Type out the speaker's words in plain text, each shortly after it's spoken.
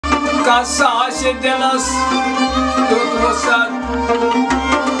Kasas dilas tutmusan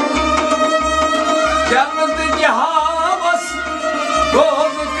Cennetki havas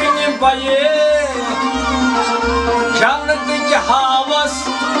dozukini baye Cennetki havas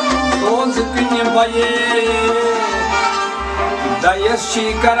dozukini baye Dayas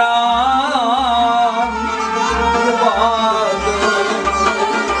şikaran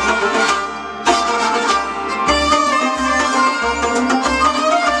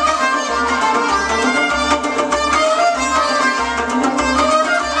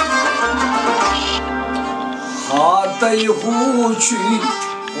Hatai huçi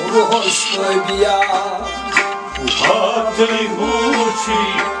rostoviya Hatai huçi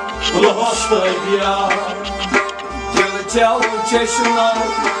rostoviya Dilçav çeşna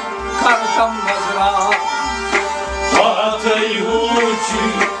kartam nazra Hatai huçi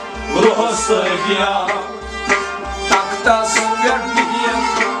rostoviya Takta sverdiye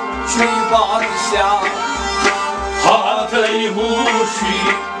çuy badşa Hatai huçi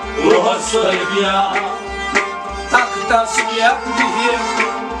rostoviya Takta sverdiye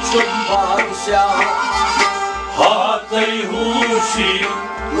çuy badşa Hatai huçi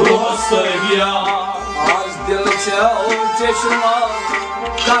rostoviya Az dilçav çeşna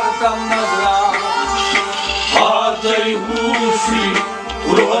kartam nazra Hatai huçi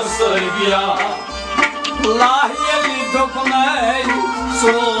rostoviya Lahiyeli doknay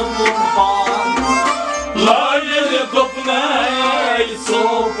sopun pan Lahiyeli doknay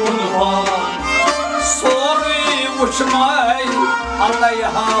sopun pan Sori uçmay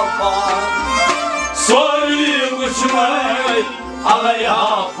alayha pan Sori uçmay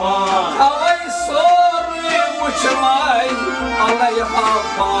alayha pan Havay sori uçmay alayha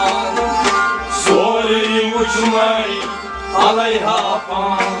pan Sori uçmay alayha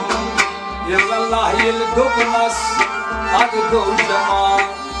pan Yallah yel doknas ad dojama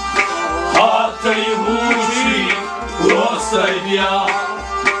Hatai huçi rostoviya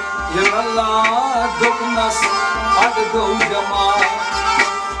Yallah doknas ad dojama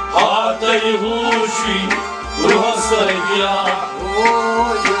Hatai huçi rostoviya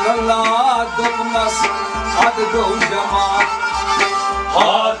Oh yallah doknas ad dojama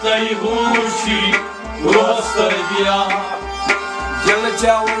Hatai huçi rostoviya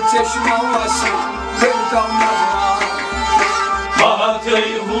Dilçav çeşma vas kırtam nazra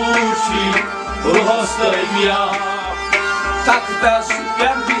Hatai huçi rostoviya Takta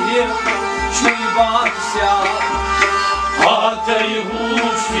sverdiye çuy badşa Hatai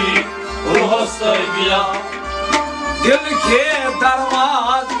huçi rostoviya Dil ke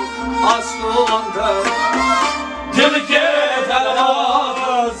darmaz aslandır Dil ke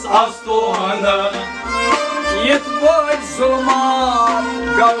darmaz aslandır Yetboy zulmat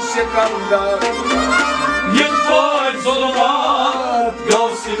gavşikandır Yetboy zulmat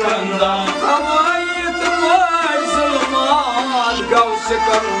gavşikandır Ama yetboy zulmat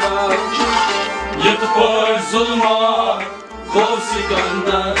gavşikandır Yetboy zulmat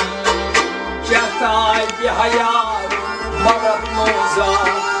gavşikandır Kehtay bir hayat marat moza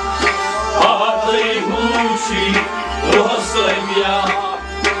Hatai huçi rostoviya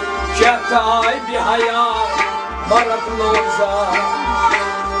Kehtay bir hayat marat moza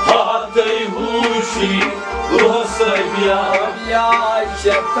Hatai huçi rostoviya Ya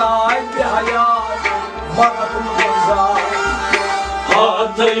kehtay bir hayat marat moza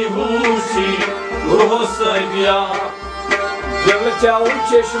Hatai huçi rostoviya Dilçav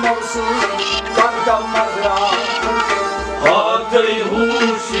çeşmavsın kartam nazra Hatai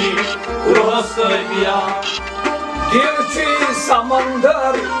huçi rostoviya Dilçi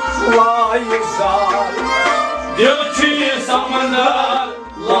samandar layuzar Dilçi samandar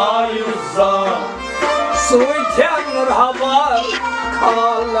layuzar Suyten haber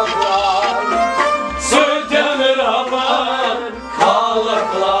kalaklar Söylenir haber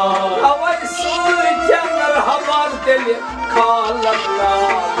kalaklar Havay suyten haber deli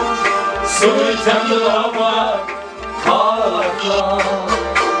kalaklar Söylenir haber kalaklar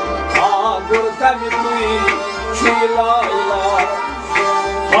Ağır tabibi çilaylar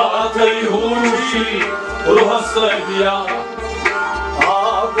Hatai huçi rostoviya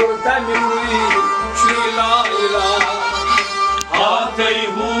Ağır tabibi çilaylar Hatai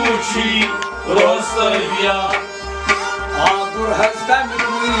huçi rostoviya Ağır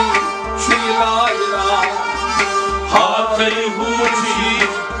tabibi çilaylar Hatai huçi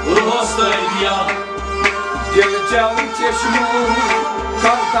rostoviya Dilçav çeşmu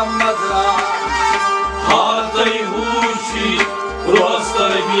kartam nazra Hatai huçi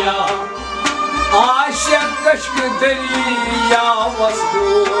rostoviya Aşık aşkı deriya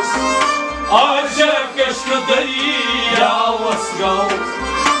vasgus Aşık aşkı deriya vasgus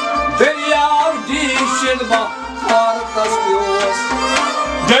Dilba hartas pios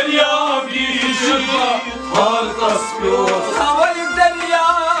Deryav dişitva hartas pios Havay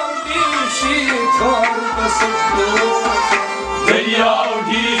deryav dişit hartas pios Deryav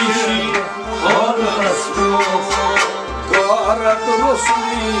dişit hartas pios Gorat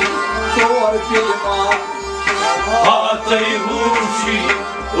rusli tor filma Hatay huşi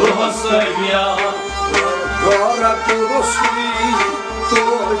ruhasavya Gorat rusli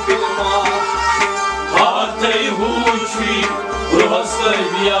tor filma Hatay huşi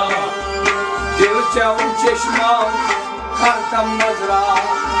ruhasavya Dilçav çeşmam kartam nazra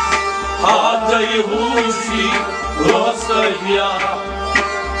Hatay huşi ruhasavya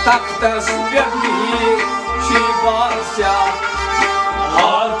Taktas verdiği şibarsa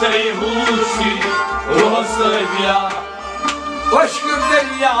Hatay huşi ruhasavya Aşkı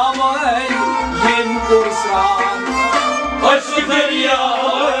deryamay yen kursan Aşk derya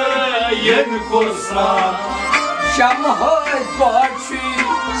yen kursan Şamhay parçı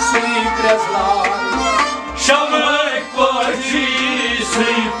suy prezlan Şamek parçı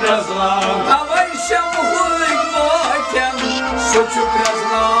sıyprazlan Havay şamhay parçam suçu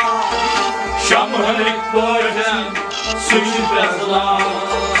prezlan Şamek parçı sıyprazlan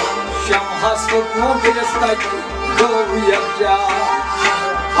Şam hastı komplestaki gov yakca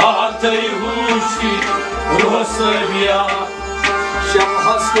Hatay huşi ruhasavya Şam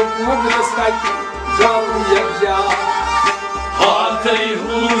hastı komplestaki gov yakca Hatay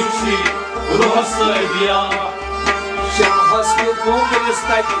huşi ruhasavya Şam hastı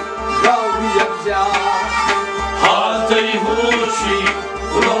komplestaki gov yakca Hatay huşi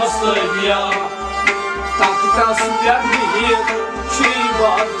ruhasavya Taktas verdiği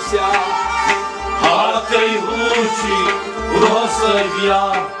şibarsa Hatay huşi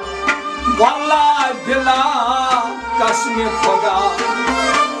ruhasavya Vallahi bila kasmi khoda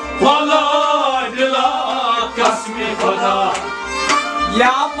Vallahi dila kasmi khuda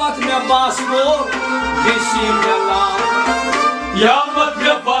Yamat mein basmor disi mela Yamat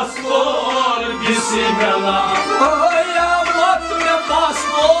me basmor bismillah Yamat mein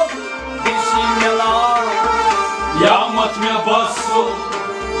basmor disi mela Yamat me basmor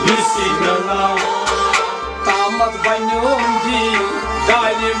bismillah Tamat banyum di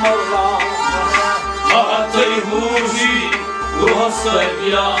dali morla Hatay huşi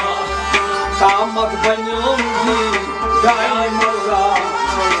ruhasavya Tamat banyum di dali morla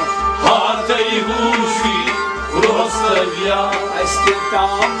Hatay huşi ruhasavya Eski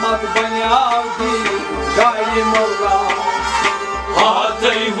tamat banyav di dali morla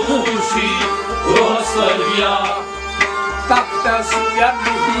Hatay huşi ruhasavya Taktas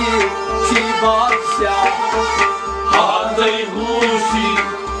verdiği şibarsa Hatay huşi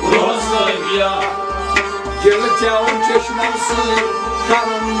ruhasavya Dilçav çeşmamsı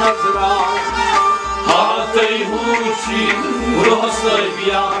karın nazra Hatay huşi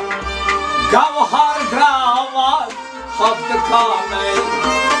ruhasavya Gavhar gravat hafta kane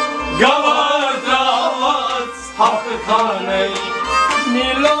Gavar davat haftanay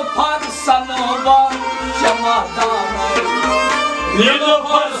Nilofar sanobar şamadane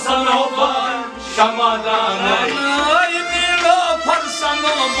Nilofar sanobar şamadanay Ay nilofar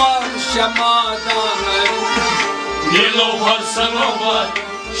sanobar şamadane Nilofar sanobar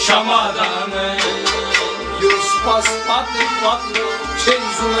şamadanay Yuspas patlı patlı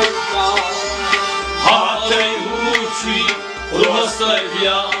çenzuleyka Hatay huşi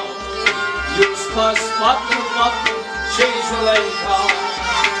ruhasavya Yuspas patlı patlı çenzuleyka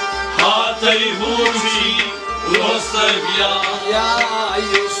Hatay huşi ruhasavya Ya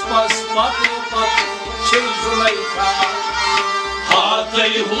yuspas patlı patlı çenzuleyka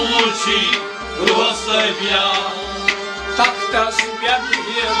Hatay huşi ruhasavya Taktas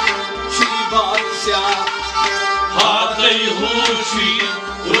verdiği şibarsa Hatay huşi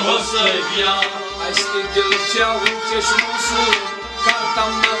ruhasavya Eski dilçav çeşmamsı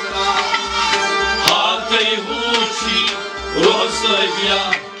kartam nazra Hatay huşi ruhasavya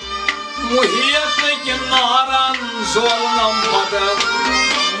Muhiyet kinaran zorlam badar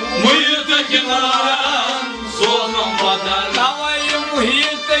Muhit kinaran zonam badar Tavay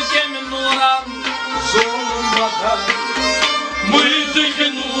muhiyet nuran zorlam badar Muhit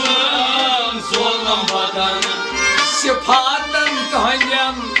kinaran zonam badar Sıfatın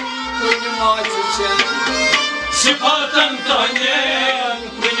tanyan kuyma çiçen Sıfatın tanyen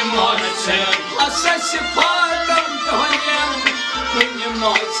kuyma çiçen Asa sıfatın tanyan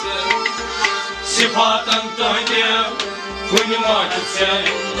kuyma çiçen Sıfatın tanyen kuyma çiçen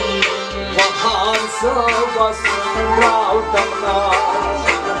Vahansı bas rautamna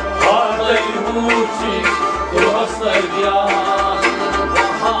Hatay huşi ruhasavya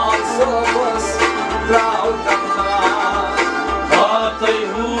Vahansı bas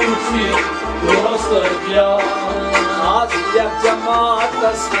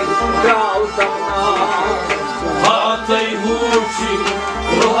jamatas draw tamna Hatai huči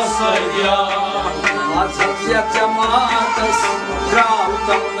rohasaya Azhya jamatas draw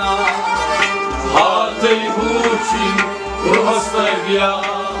tamna Hatai huči rohasaya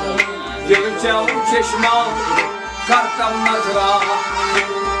Dilcham cheshma kartam nazra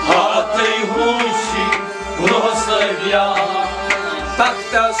Hatai huči rohasaya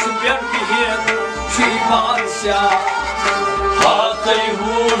Takta subyardihet shivatsya Hatai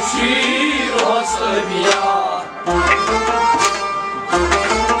huči rohasaya